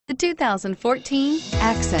The 2014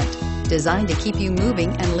 Accent. Designed to keep you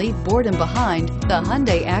moving and leave boredom behind, the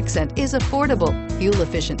Hyundai Accent is affordable,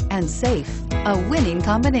 fuel-efficient, and safe. A winning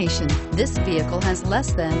combination. This vehicle has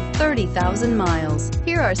less than 30,000 miles.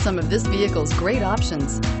 Here are some of this vehicle's great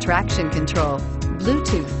options: traction control,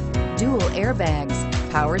 Bluetooth, dual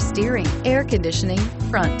airbags, power steering, air conditioning,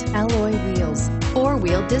 front alloy wheels,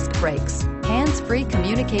 four-wheel disc brakes, hands-free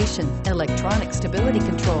communication, electronic stability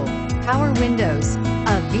control, power windows.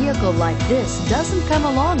 A vehicle like this doesn't come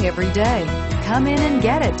along every day. Come in and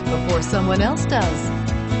get it before someone else does.